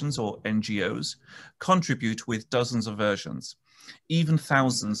associations or NGOs, contribute with dozens of versions, even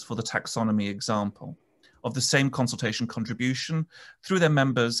thousands for the taxonomy example, of the same consultation contribution through their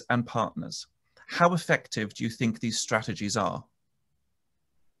members and partners. How effective do you think these strategies are?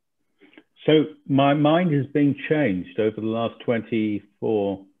 So my mind has been changed over the last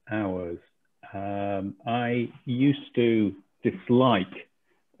 24 hours. I used to dislike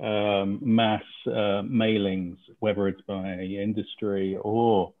mass mailings, whether it's by industry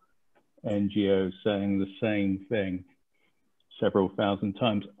or NGOs saying the same thing several thousand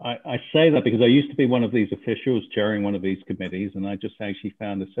times. I say that because I used to be one of these officials chairing one of these committees, and I just actually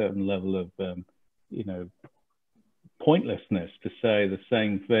found a certain level of, you know, pointlessness to say the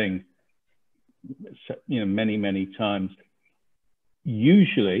same thing, you know, many, many times,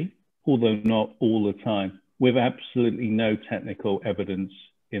 usually, although not all the time, with absolutely no technical evidence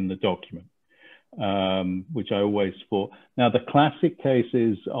in the document, which I always thought. Now, the classic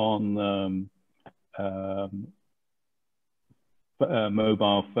cases on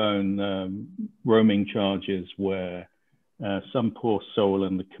mobile phone roaming charges, where some poor soul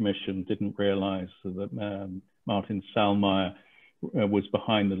in the commission didn't realize that Martin Selmayr was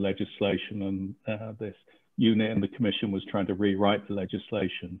behind the legislation, and this unit in the commission was trying to rewrite the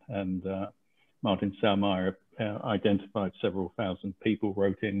legislation, and Martin Selmayr identified several thousand people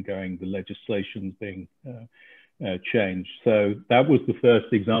wrote in going, the legislation's being changed. So that was the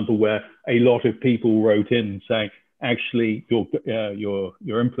first example where a lot of people wrote in saying, actually,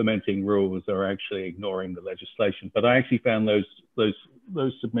 your implementing rules are actually ignoring the legislation. But I actually found those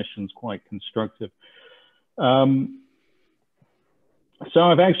submissions quite constructive. So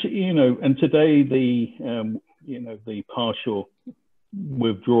I've actually, you know, and today the, you know, the partial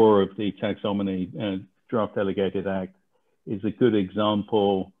withdrawal of the taxonomy draft delegated act is a good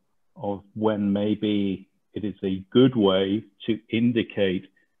example of when maybe it is a good way to indicate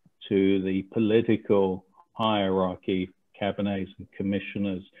to the political hierarchy, cabinets and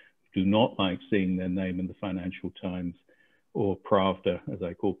commissioners who do not like seeing their name in the Financial Times or Pravda, as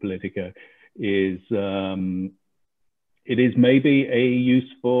I call Politica, is it is maybe a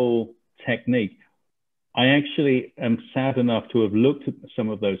useful technique. I actually am sad enough to have looked at some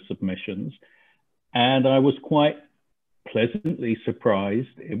of those submissions, and I was quite pleasantly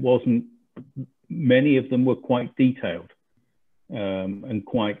surprised. It wasn't, many of them were quite detailed and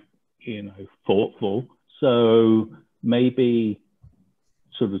quite, you know, thoughtful. So maybe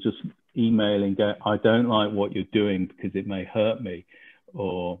sort of just emailing, go, I don't like what you're doing because it may hurt me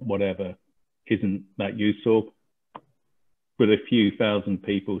or whatever, isn't that useful. But a few thousand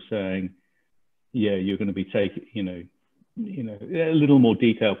people saying, yeah, you're going to be taking, you know, a little more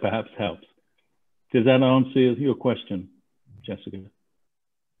detail perhaps helps. Does that answer your question, Jessica?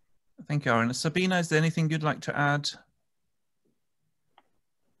 Thank you, Aaron. Sabina, is there anything you'd like to add?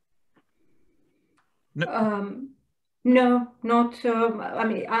 No. No, not. I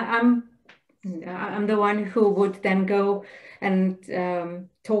mean, I'm the one who would then go and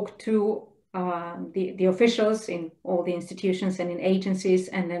talk to the officials in all the institutions and in agencies,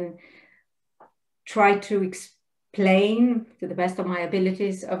 and then try to explain to the best of my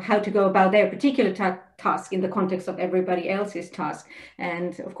abilities of how to go about their particular task in the context of everybody else's task.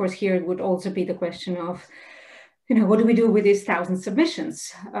 And of course, here it would also be the question of, what do we do with these 1,000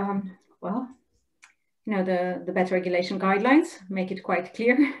 submissions? Well, the better regulation guidelines make it quite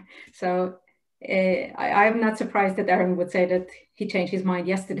clear. So I'm not surprised that Aaron would say that he changed his mind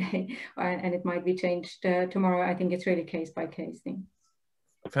yesterday and it might be changed tomorrow. I think it's really case by case thing.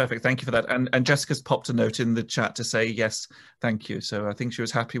 Perfect, thank you for that. And Jessica's popped a note in the chat to say yes, thank you. So I think she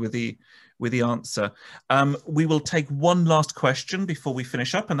was happy with the answer. We will take one last question before we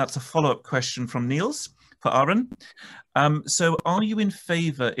finish up, and that's a follow-up question from Niels for Aaron. So are you in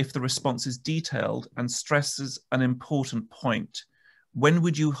favour if the response is detailed and stresses an important point? When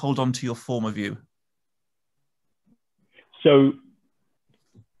would you hold on to your former view? So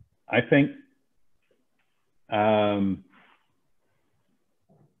I think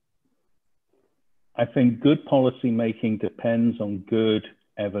good policy making depends on good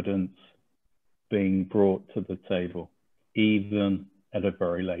evidence being brought to the table, even at a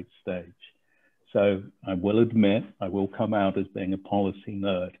very late stage. So I will admit, I will come out as being a policy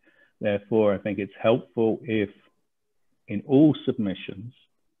nerd. Therefore, I think it's helpful if in all submissions,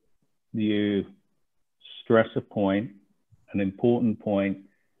 you stress a point, an important point.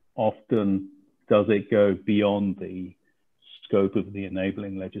 Often does it go beyond the scope of the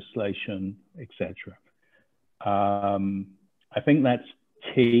enabling legislation, etc. I think that's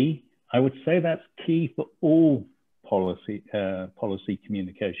key. I would say that's key for all policy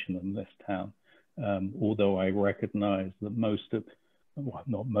communication in this town. Although I recognize that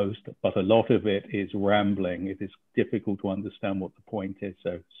not most, but a lot of it is rambling. It is difficult to understand what the point is.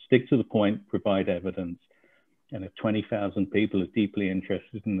 So stick to the point, provide evidence. And if 20,000 people are deeply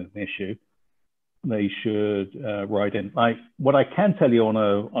interested in an issue, they should write in. What I can tell you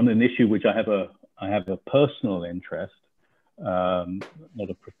on an issue which I have a personal interest, not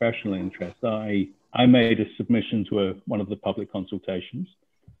a professional interest. I made a submission to one of the public consultations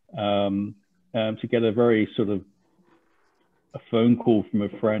to get a very sort of a phone call from a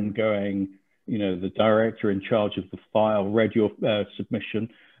friend going, the director in charge of the file read your submission,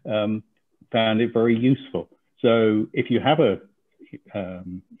 found it very useful. So if you have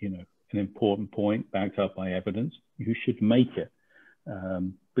an important point backed up by evidence, you should make it.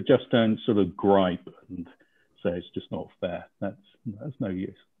 But just don't sort of gripe and say it's just not fair. That's no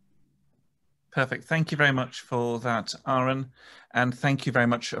use. Perfect. Thank you very much for that, Aaron. And thank you very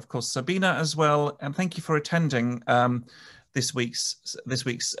much, of course, Sabina as well. And thank you for attending this week's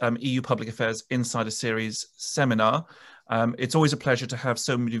EU Public Affairs Insider Series seminar. It's always a pleasure to have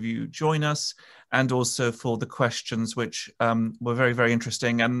so many of you join us, and also for the questions which were very, very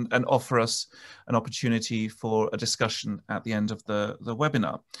interesting and offer us an opportunity for a discussion at the end of the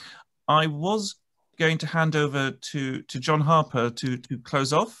webinar. I was going to hand over to John Harper to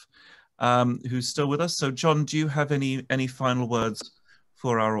close off, who's still with us. So John, do you have any final words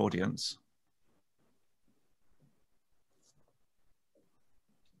for our audience?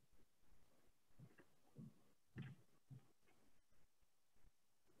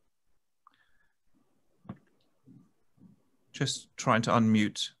 Just trying to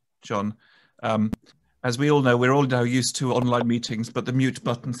unmute John. As we all know, we're all now used to online meetings, but the mute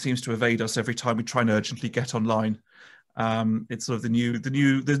button seems to evade us every time we try and urgently get online. It's sort of the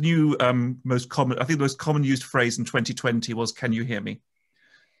new most common, I think the most common used phrase in 2020 was, "Can you hear me?"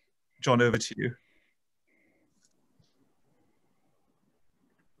 John, over to you.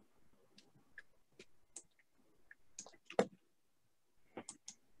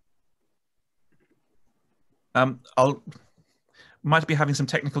 Might be having some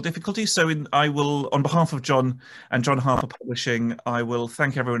technical difficulties, so I will, on behalf of John and John Harper Publishing, I will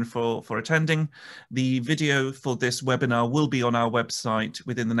thank everyone for attending. The video for this webinar will be on our website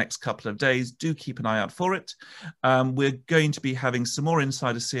within the next couple of days. Do keep an eye out for it. We're going to be having some more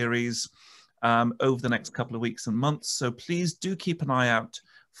Insider Series over the next couple of weeks and months, so please do keep an eye out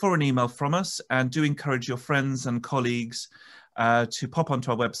for an email from us, and do encourage your friends and colleagues to pop onto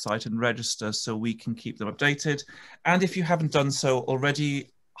our website and register so we can keep them updated. And if you haven't done so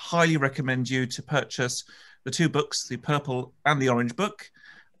already, highly recommend you to purchase the two books, the purple and the orange book.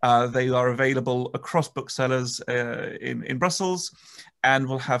 They are available across booksellers in Brussels, and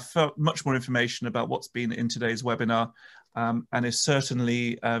we'll have much more information about what's been in today's webinar and is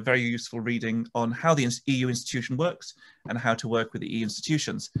certainly very useful reading on how the EU institution works and how to work with the EU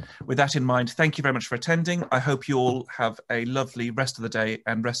institutions. With that in mind, thank you very much for attending. I hope you all have a lovely rest of the day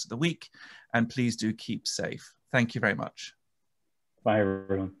and rest of the week, and please do keep safe. Thank you very much. Bye,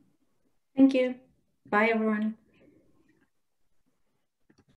 everyone. Thank you. Bye, everyone.